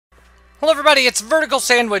Hello everybody, it's Vertical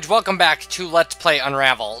Sandwich. Welcome back to Let's Play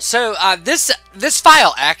Unravel. So, this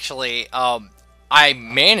file actually, I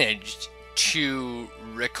managed to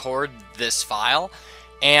record this file,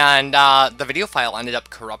 and the video file ended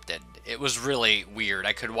up corrupted. It was really weird.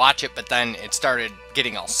 I could watch it, but then it started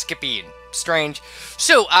getting all skippy and strange.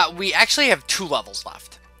 So, we actually have 2 levels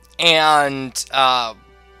left. And,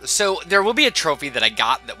 so there will be a trophy that I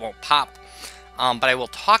got that won't pop, but I will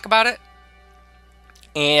talk about it.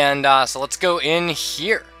 And so let's go in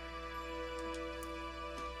here.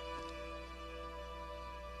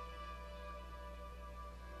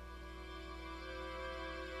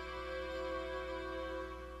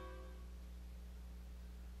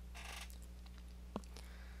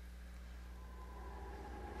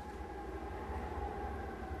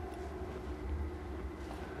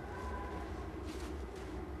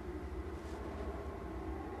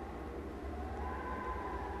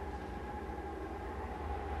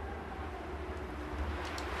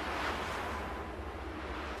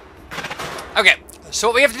 Okay, so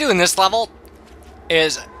what we have to do in this level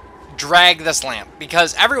is drag this lamp,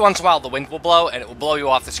 because every once in a while the wind will blow and it will blow you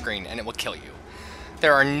off the screen and it will kill you.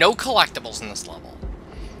 There are no collectibles in this level.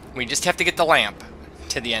 We just have to get the lamp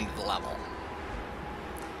to the end of the level.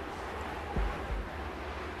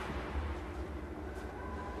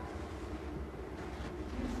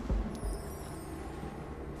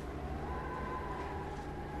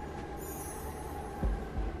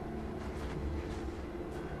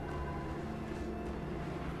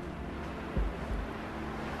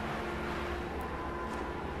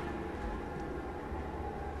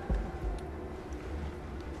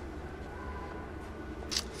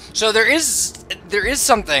 So there is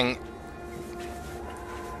something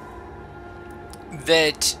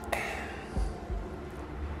that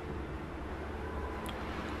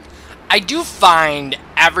I do find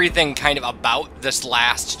everything kind of about this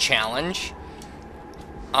last challenge.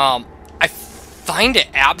 I find it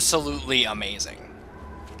absolutely amazing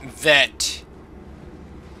that,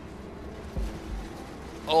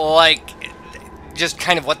 like, just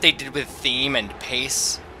kind of what they did with theme and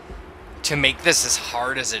pace to make this as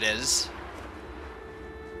hard as it is.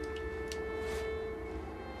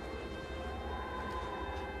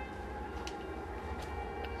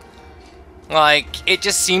 Like, it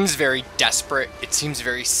just seems very desperate. It seems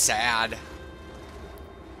very sad.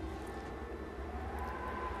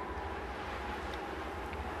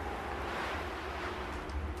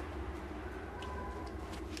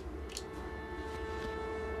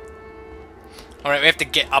 Alright, we have to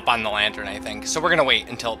get up on the lantern, I think. So we're gonna wait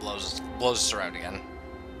until it blows us around again.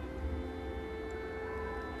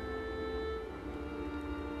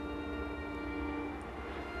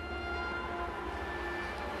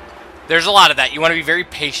 There's a lot of that. You want to be very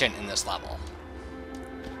patient in this level.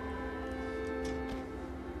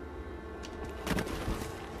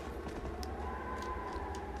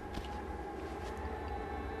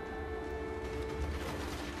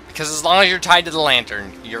 Because as long as you're tied to the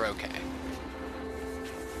lantern, you're okay.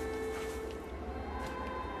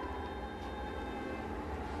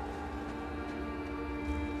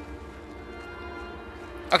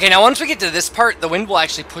 Okay, now once we get to this part, the wind will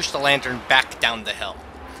actually push the lantern back down the hill.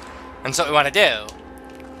 And so what we want to do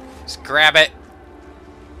is grab it,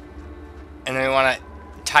 and then we want to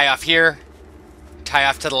tie off here, tie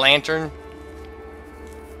off to the lantern.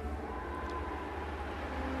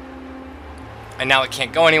 And now it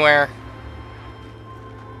can't go anywhere.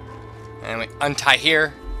 And we untie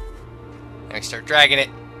here, and we start dragging it.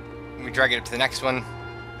 We drag it up to the next one.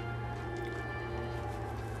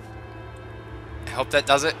 I hope that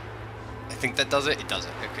does it. I think that does it. It does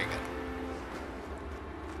it. Okay, good.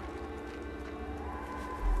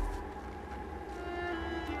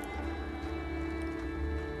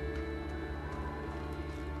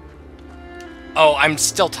 Oh, I'm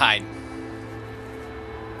still tied.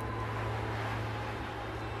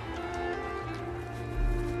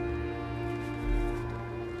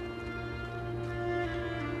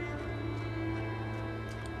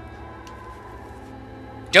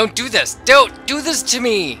 Don't do this! Don't do this to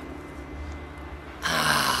me!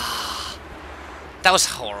 That was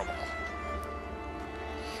horrible.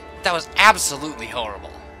 That was absolutely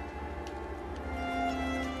horrible.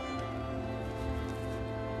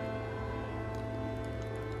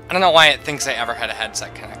 I don't know why it thinks I ever had a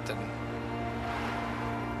headset connected.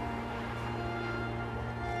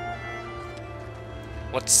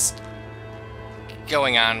 What's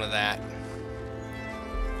going on with that?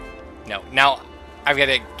 No, now I've got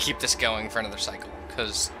to keep this going for another cycle,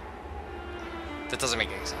 because that doesn't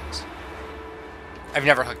make any sense. I've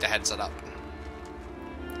never hooked a headset up.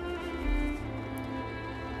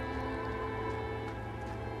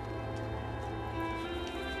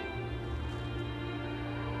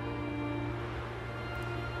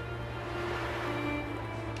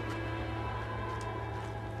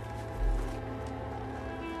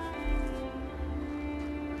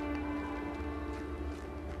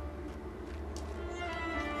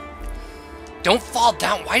 Don't fall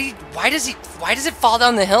down. Why does it fall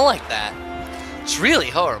down the hill like that? It's really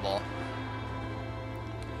horrible.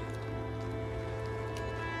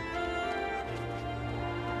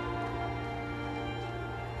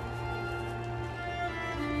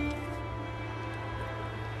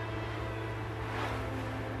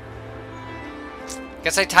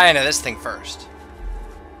 Guess I tie into this thing first.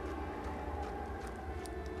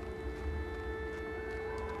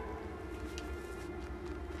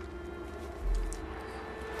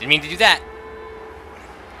 Didn't mean to do that.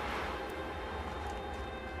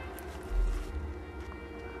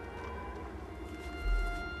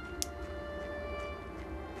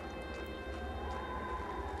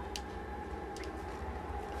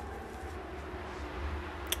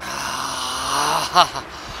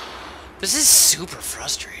 This is super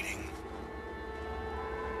frustrating.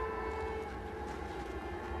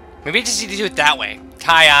 Maybe I just need to do it that way.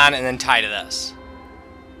 Tie on and then tie to this.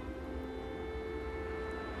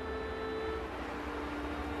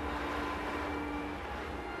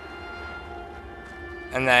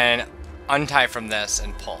 And then untie from this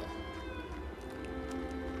and pull.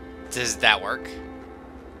 Does that work?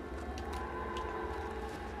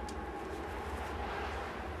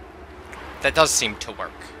 That does seem to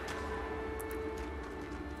work.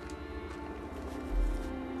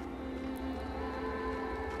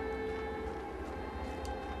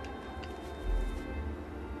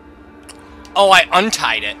 Oh, I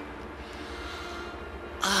untied it.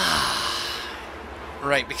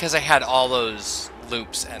 Right, because I had all those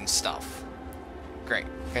loops and stuff. Great.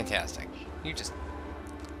 Fantastic. You just...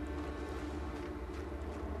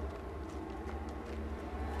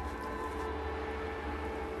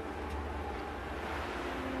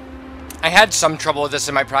 I had some trouble with this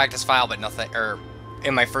in my practice file, but nothing... Or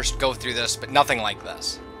in my first go through this, but nothing like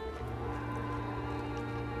this.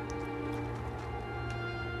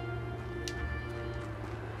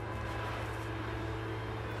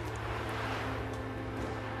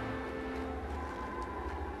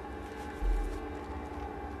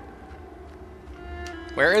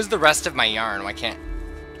 Where is the rest of my yarn? Why can't...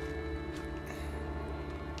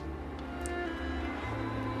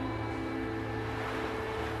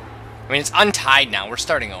 I mean, it's untied now. We're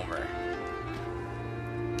starting over.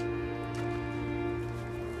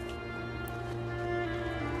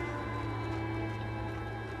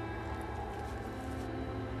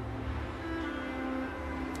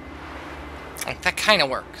 Like, that kind of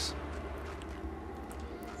works.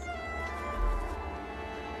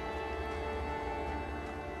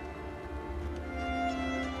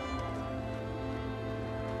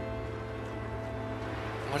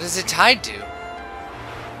 What is it tied to?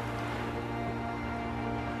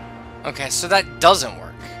 Okay, so that doesn't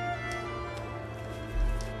work.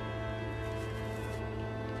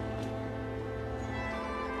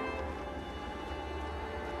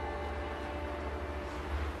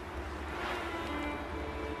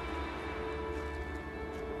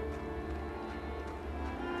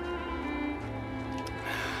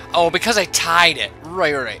 Oh, because I tied it.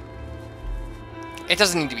 Right. It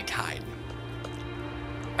doesn't need to be tied.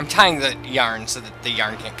 I'm tying the yarn so that the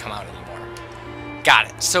yarn can't come out anymore. Got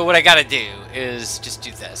it. So what I gotta do is just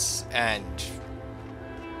do this, and...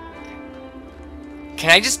 Can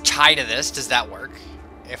I just tie to this? Does that work?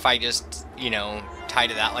 If I just, you know, tie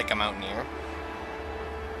to that like a mountaineer?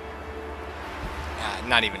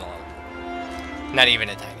 Not even a little. Not even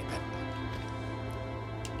a tiny bit.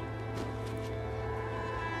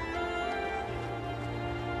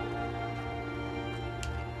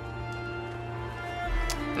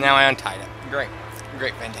 Now I untied it. Great.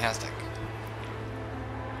 Great, fantastic.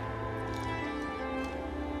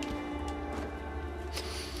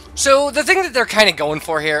 So, the thing that they're kind of going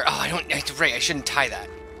for here... Oh, I shouldn't tie that.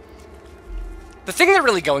 The thing they're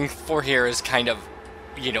really going for here is kind of,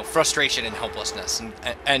 you know, frustration and helplessness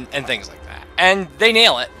and things like that. And they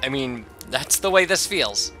nail it. I mean, that's the way this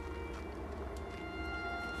feels.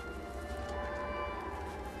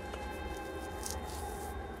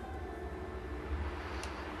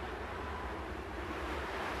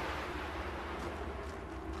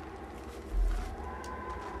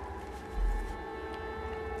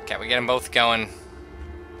 Okay, we get them both going.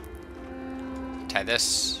 Tie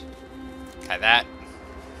this. Tie that.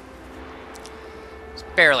 It's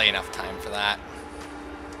barely enough time for that.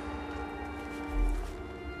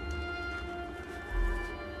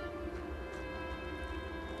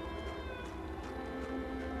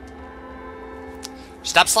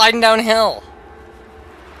 Stop sliding downhill.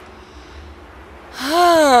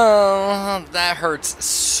 Oh, that hurts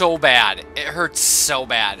so bad. It hurts so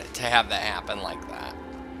bad to have that happen like that.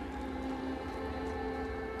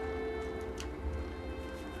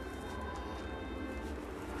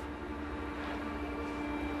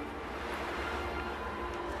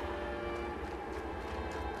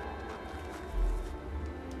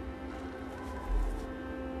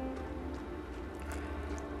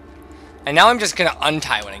 And now I'm just gonna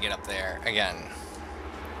untie when I get up there again.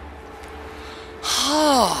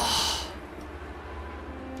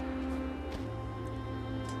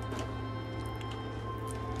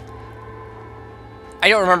 I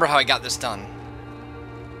don't remember how I got this done.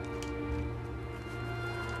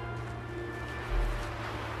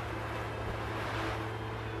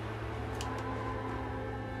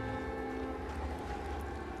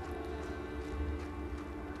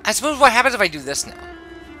 I suppose what happens if I do this now?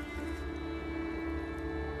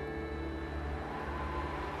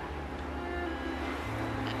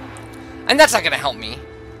 And that's not gonna help me.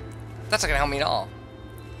 That's not gonna help me at all.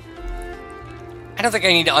 I don't think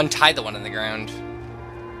I need to untie the one on the ground.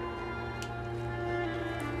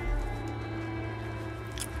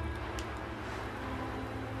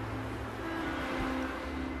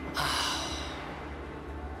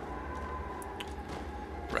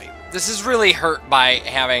 Right. This is really hurt by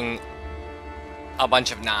having a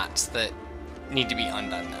bunch of knots that need to be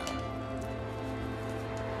undone now.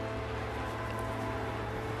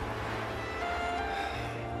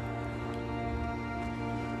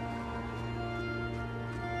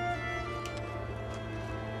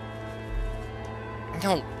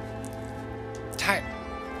 No. Tired.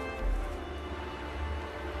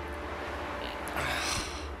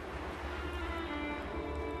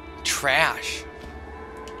 Trash.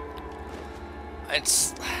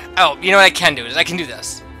 It's... Oh, you know what I can do is I can do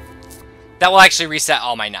this. That will actually reset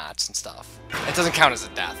all my knots and stuff. It doesn't count as a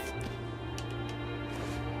death.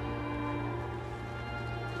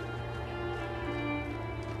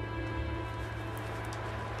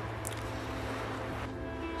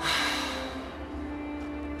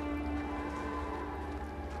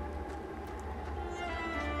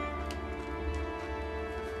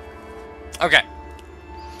 Okay.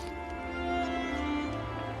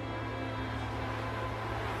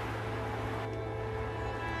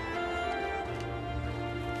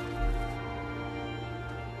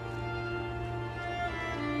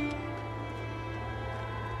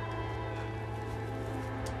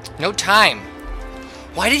 No time.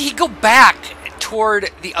 Why did he go back toward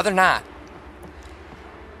the other knot?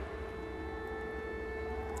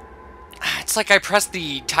 It's like I pressed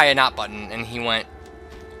the tie a knot button and he went...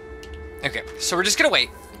 Okay, so we're just gonna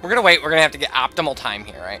wait. We're gonna wait. We're gonna have to get optimal time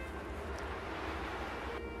here, right?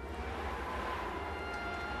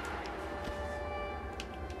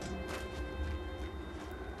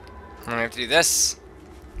 I'm gonna have to do this.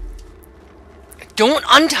 Don't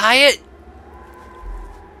untie it!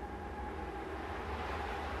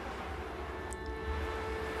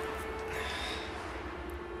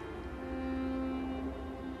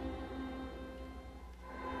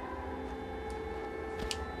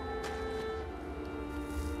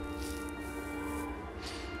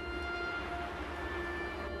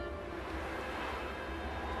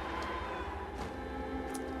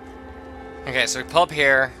 Okay, so we pull up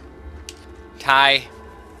here, tie,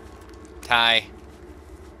 tie,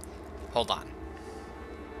 hold on.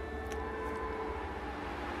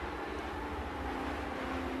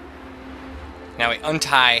 Now we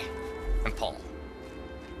untie and pull.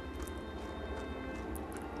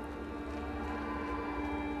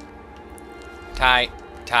 Tie,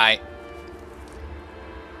 tie,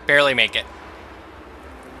 barely make it.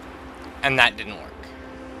 And that didn't work.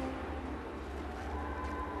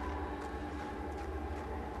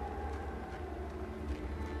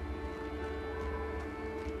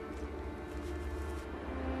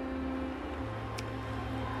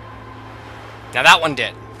 Now that one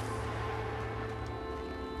did.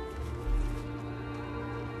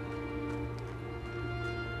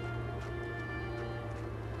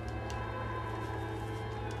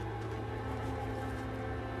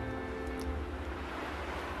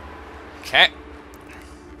 Okay.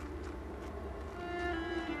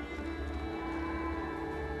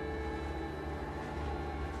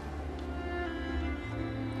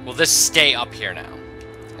 Will this stay up here now?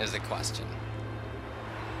 Is the question.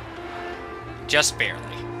 Just barely.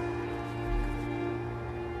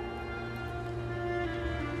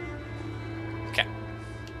 Okay.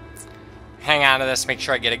 Hang on to this, make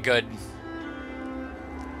sure I get a good...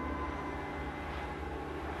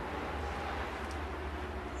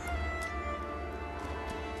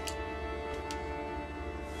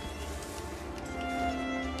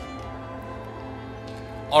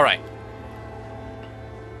 All right.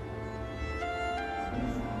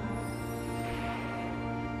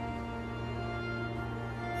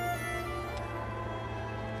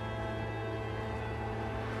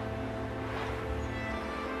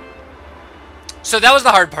 So that was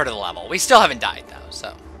the hard part of the level. We still haven't died, though,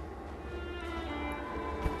 so...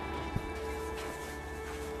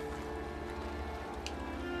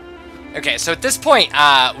 Okay, so at this point,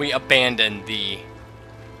 we abandoned the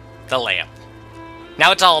lamp.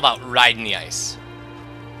 Now it's all about riding the ice.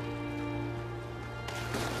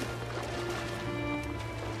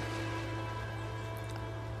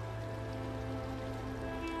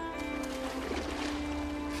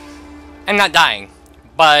 I'm not dying,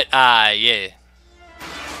 but, yeah.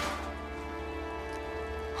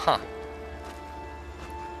 Huh.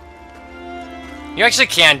 You actually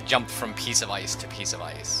can jump from piece of ice to piece of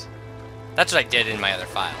ice. That's what I did in my other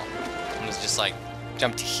file. It was just like,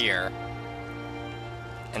 jump to here,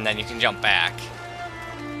 and then you can jump back.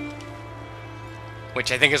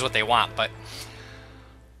 Which I think is what they want, but...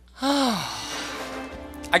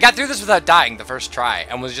 I got through this without dying the first try,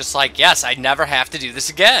 and was just like, yes, I'd never have to do this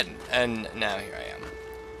again. And now here I am.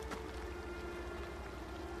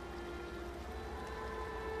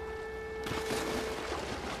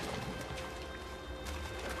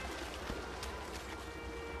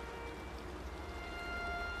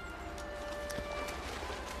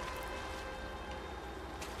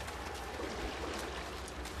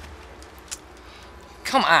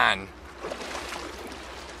 Come on.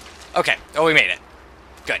 Okay. Oh, we made it.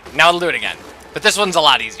 Good. Now it'll do it again. But this one's a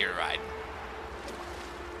lot easier to ride.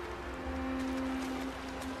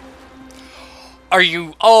 Are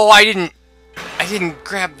you... Oh, I didn't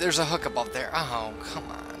grab... There's a hook above there. Oh, come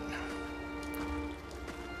on.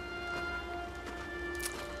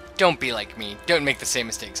 Don't be like me. Don't make the same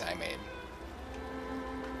mistakes I made.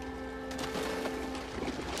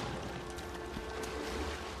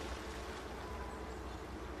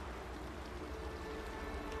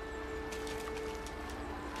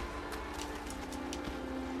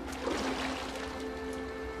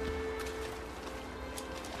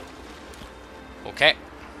 Okay.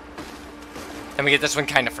 Then we get this one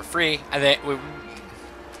kind of for free, and then we...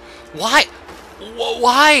 Why?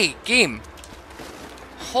 Why? Game.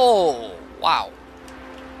 Oh, wow.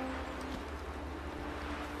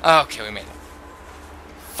 Okay, we made it.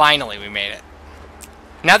 Finally, we made it.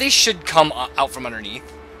 Now these should come out from underneath,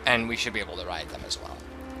 and we should be able to ride them as well.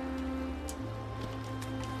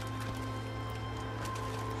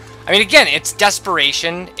 I mean, again, it's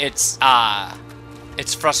desperation. It's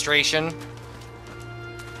frustration.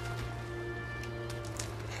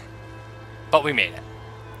 But we made it.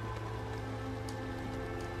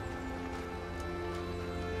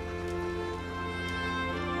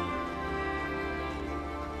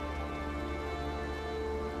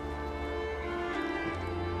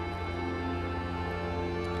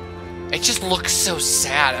 It just looks so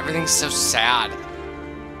sad. Everything's so sad.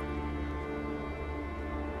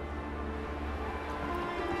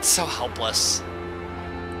 It's so helpless.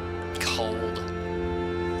 Cold.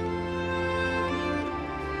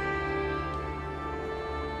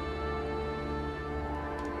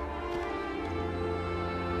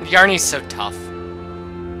 Yarny's so tough.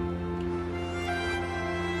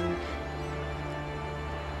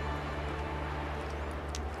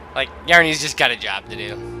 Like, Yarny's just got a job to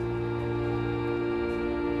do.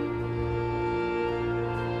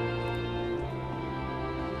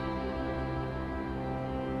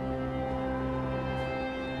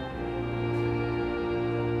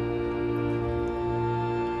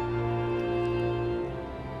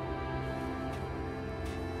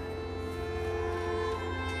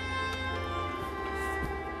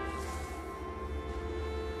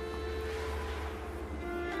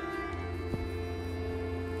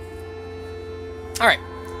 Alright.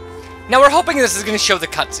 Now we're hoping this is going to show the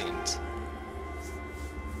cutscenes.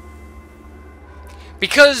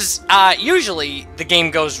 Because, usually, the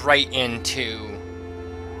game goes right into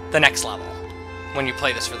the next level when you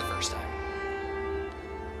play this for the first time.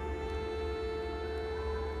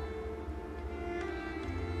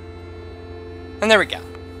 And there we go.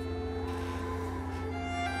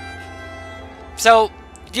 So,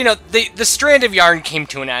 you know, the strand of yarn came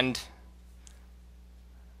to an end.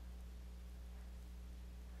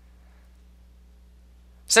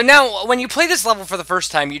 So now, when you play this level for the first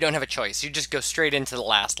time, you don't have a choice. You just go straight into the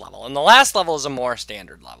last level. And the last level is a more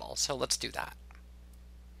standard level. So let's do that.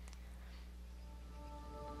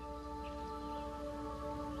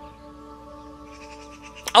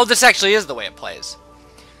 Oh, this actually is the way it plays.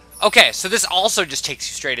 Okay, so this also just takes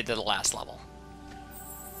you straight into the last level.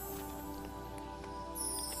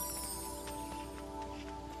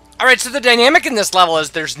 Alright, so the dynamic in this level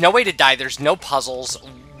is there's no way to die, there's no puzzles.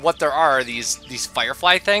 What there are these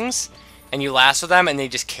firefly things, and you lasso them, and they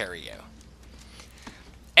just carry you.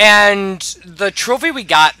 And the trophy we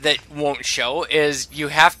got that won't show is you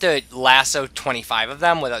have to lasso 25 of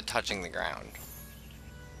them without touching the ground.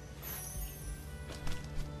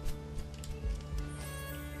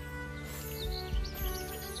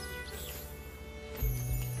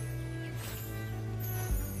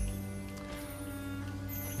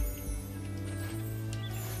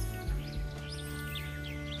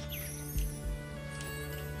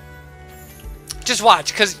 Just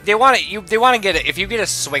watch, because they want it. They want to get it. If you get a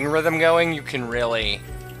swing rhythm going, you can really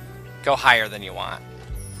go higher than you want.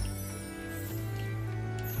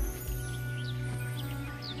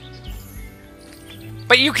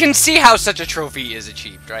 But you can see how such a trophy is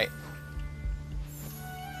achieved, right?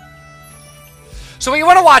 So what you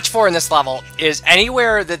want to watch for in this level is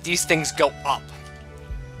anywhere that these things go up.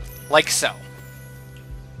 Like so.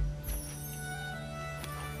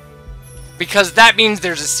 Because that means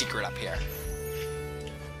there's a secret up here.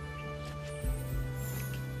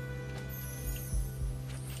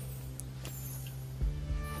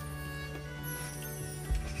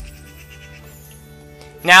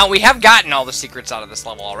 Now, we have gotten all the secrets out of this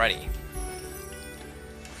level already.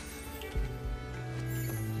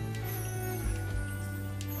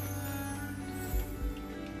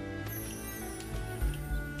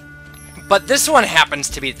 But this one happens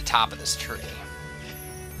to be at the top of this tree.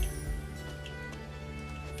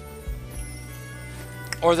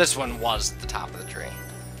 Or this one was at the top of the tree.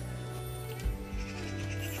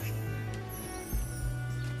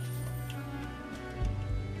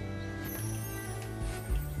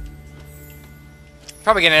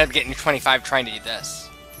 Probably gonna end up getting 25 trying to eat this.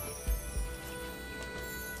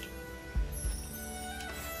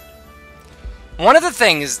 One of the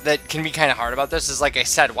things that can be kind of hard about this is, like I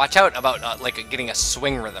said, watch out about like getting a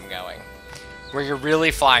swing rhythm going, where you're really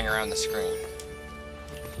flying around the screen.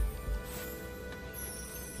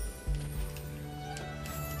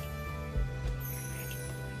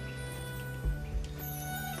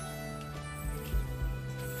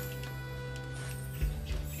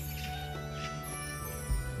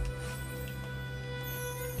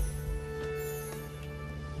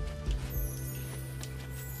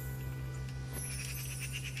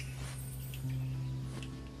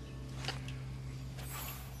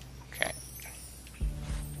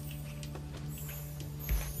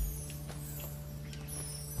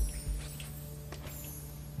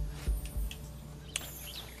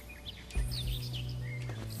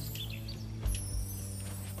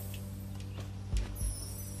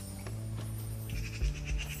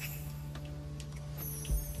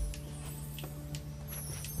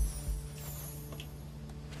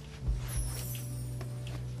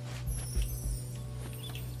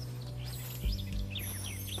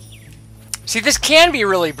 See, this can be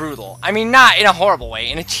really brutal. I mean, not in a horrible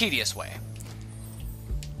way, in a tedious way.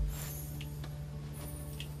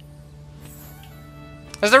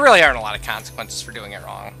 Because there really aren't a lot of consequences for doing it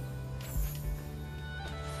wrong.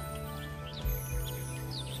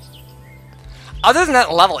 Other than that,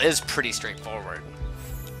 the level is pretty straightforward.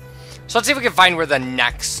 So let's see if we can find where the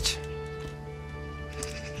next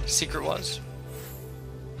secret was.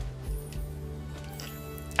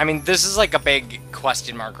 I mean, this is like a big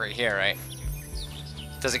question mark right here, right?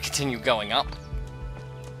 Does it continue going up?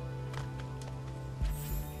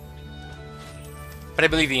 But I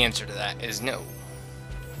believe the answer to that is no.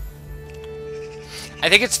 I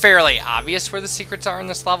think it's fairly obvious where the secrets are in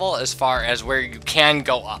this level as far as where you can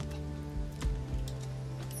go up.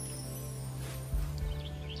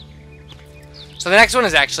 So the next one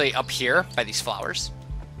is actually up here by these flowers.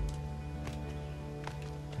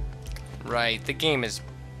 Right, the game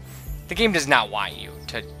does not want you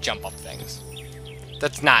to jump up things.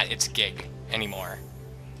 That's not its gig anymore.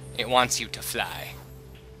 It wants you to fly.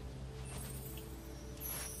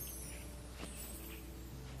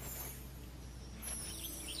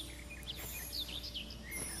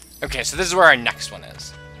 Okay, so this is where our next one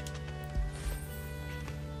is.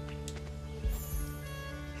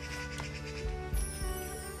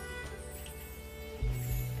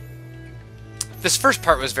 This first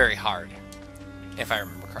part was very hard, if I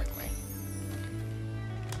remember correctly.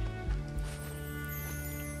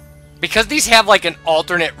 Because these have like an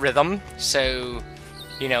alternate rhythm, so,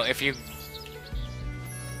 you know, if you...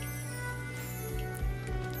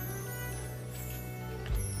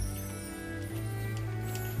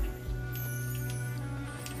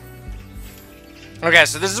 Okay,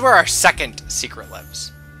 so this is where our second secret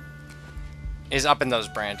lives. Is up in those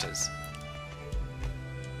branches.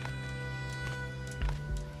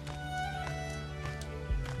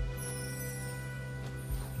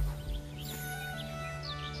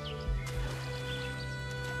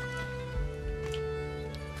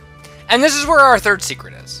 And this is where our third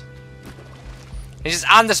secret is. It's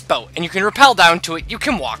just on this boat, and you can rappel down to it, you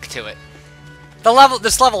can walk to it.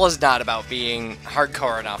 This level is not about being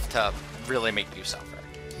hardcore enough to really make you suffer.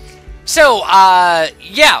 So,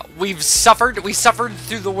 yeah, we suffered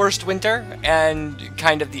through the worst winter, and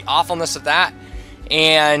kind of the awfulness of that,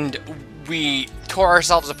 and we tore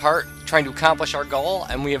ourselves apart trying to accomplish our goal,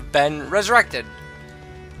 and we have been resurrected.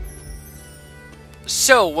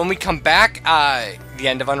 So when we come back, the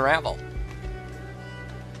end of Unravel.